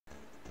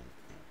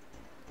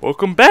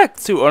Welcome back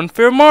to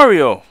Unfair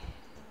Mario.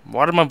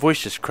 Why did my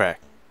voice just crack?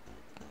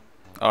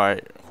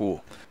 Alright,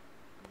 cool.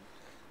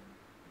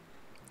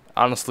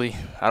 Honestly,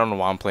 I don't know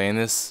why I'm playing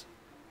this.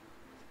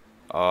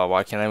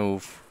 Why can't I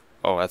move?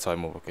 Oh, that's how I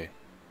move, okay.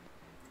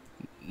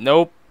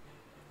 Nope.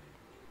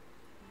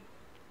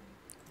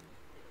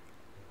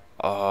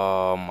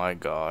 Oh my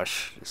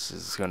gosh. This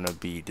is gonna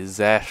be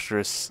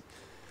disastrous.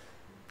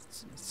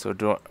 So what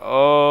do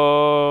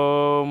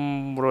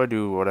I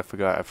do? What I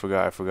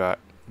forgot.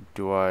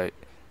 Do I...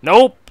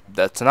 Nope!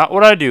 That's not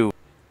what I do.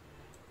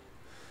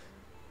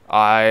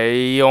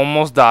 I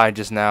almost died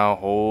just now.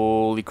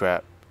 Holy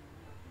crap.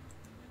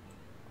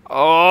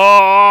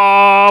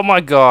 Oh my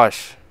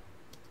gosh.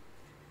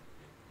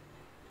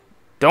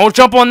 Don't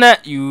jump on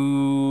that,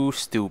 you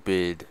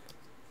stupid.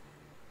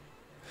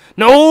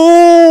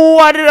 No!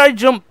 Why did I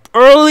jump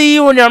early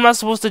when I'm not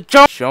supposed to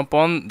jump?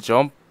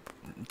 Jump.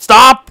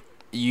 Stop!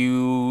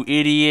 You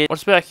idiot.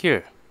 What's back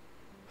here?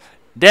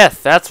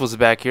 Death, that's what's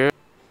back here.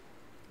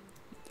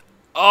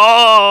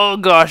 Oh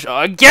gosh,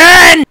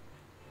 again!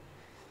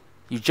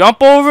 You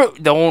jump over,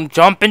 don't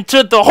jump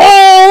into the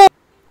hole!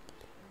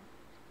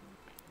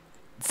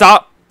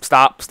 Stop.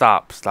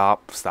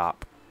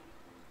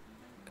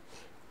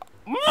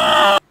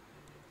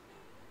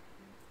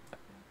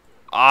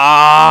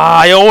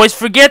 I always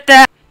forget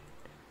that!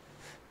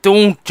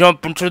 Don't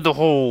jump into the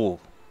hole.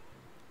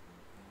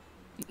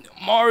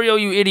 Mario,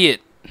 you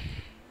idiot.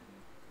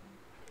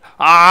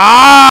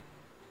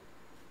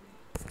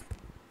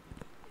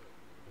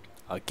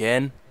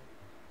 Again?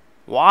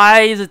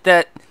 Why is it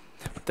that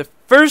the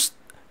first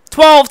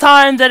 12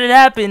 times that it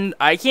happened,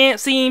 I can't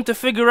seem to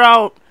figure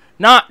out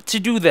not to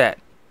do that?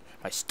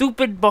 My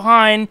stupid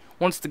behind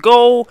wants to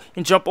go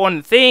and jump on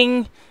the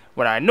thing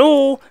when I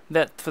know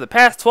that for the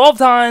past 12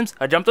 times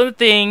I jumped on the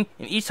thing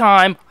and each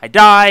time I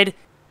died.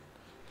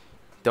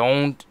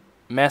 Don't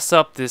mess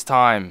up this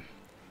time.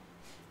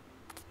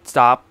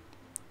 Stop.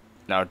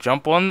 Now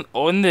jump on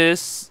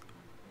this.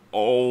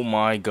 Oh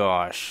my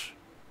gosh.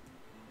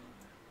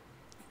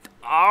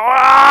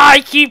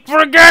 I keep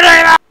forgetting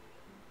that.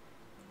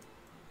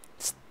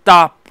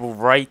 Stop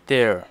right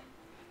there.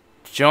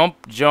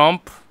 Jump.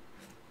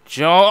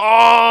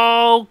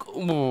 Oh!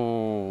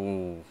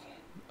 Ooh.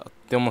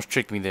 They almost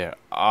tricked me there.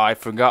 I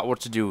forgot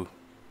what to do.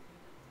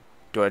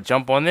 Do I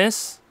jump on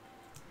this?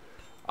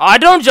 I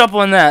don't jump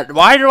on that.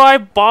 Why do I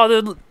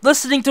bother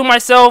listening to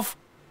myself?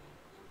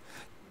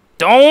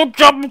 Don't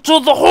jump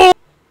into the hole!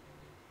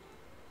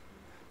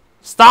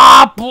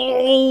 Stop!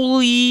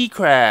 Holy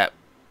crap.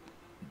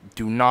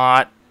 Do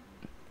not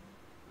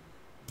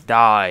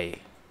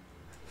die.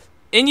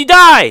 And you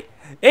die!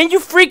 And you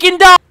freaking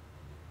die!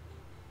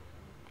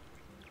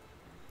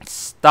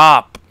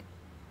 Stop.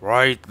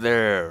 Right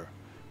there.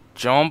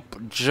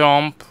 Jump.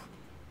 Jump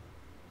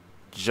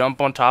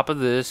on top of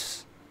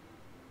this.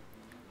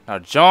 Now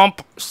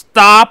jump.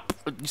 Stop.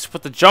 Just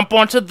put the jump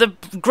onto the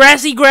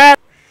grassy grass.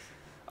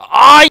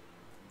 Oh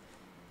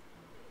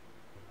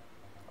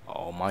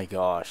my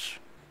gosh.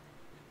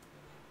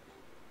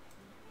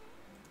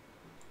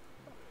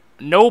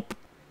 Nope.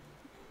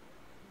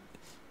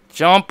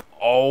 Jump.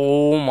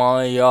 Oh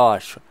my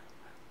gosh.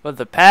 But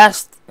the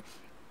past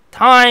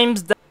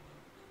times that...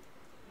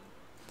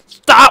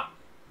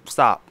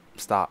 Stop.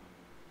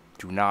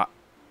 Do not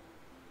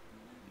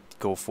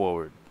go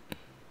forward.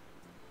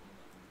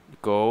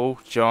 Go,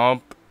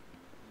 jump.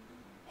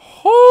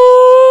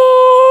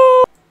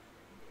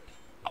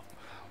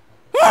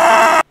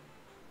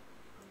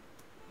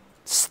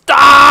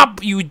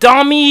 Stop, you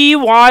dummy!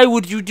 Why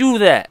would you do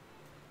that?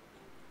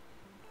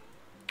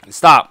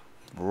 Stop.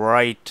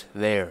 Right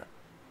there.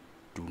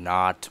 Do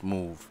not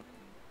move.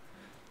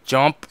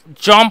 Jump.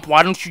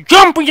 Why don't you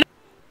jump?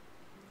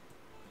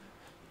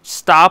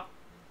 Stop.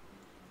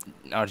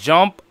 Now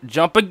jump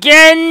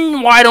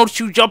again. Why don't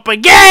you jump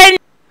again?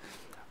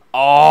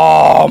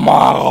 Oh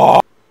my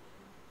god.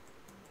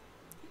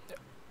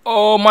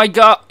 Oh my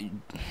god.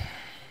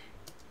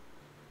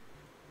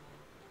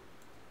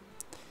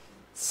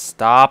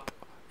 Stop.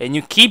 And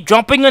you keep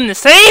jumping in the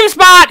same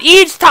spot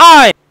each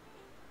time.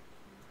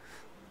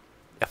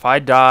 If I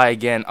die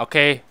again,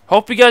 okay.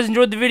 Hope you guys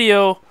enjoyed the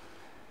video.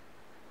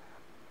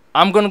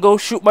 I'm gonna go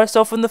shoot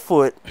myself in the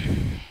foot.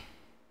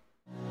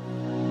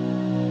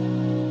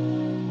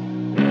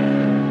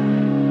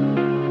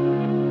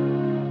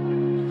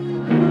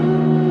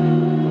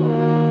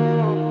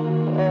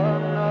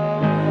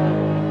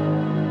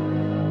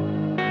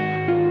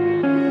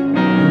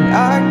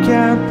 I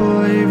can't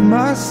believe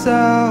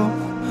myself.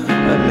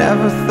 I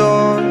never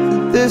thought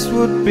that this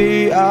would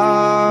be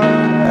our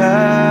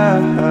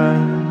end,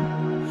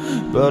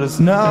 but it's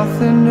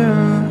nothing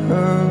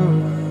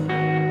new.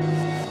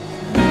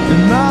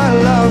 And my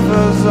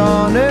lover's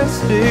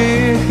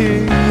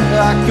honesty,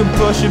 I can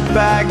push it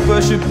back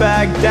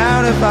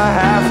down if I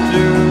have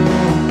to,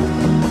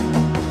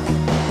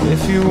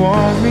 if you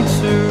want me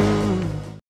to.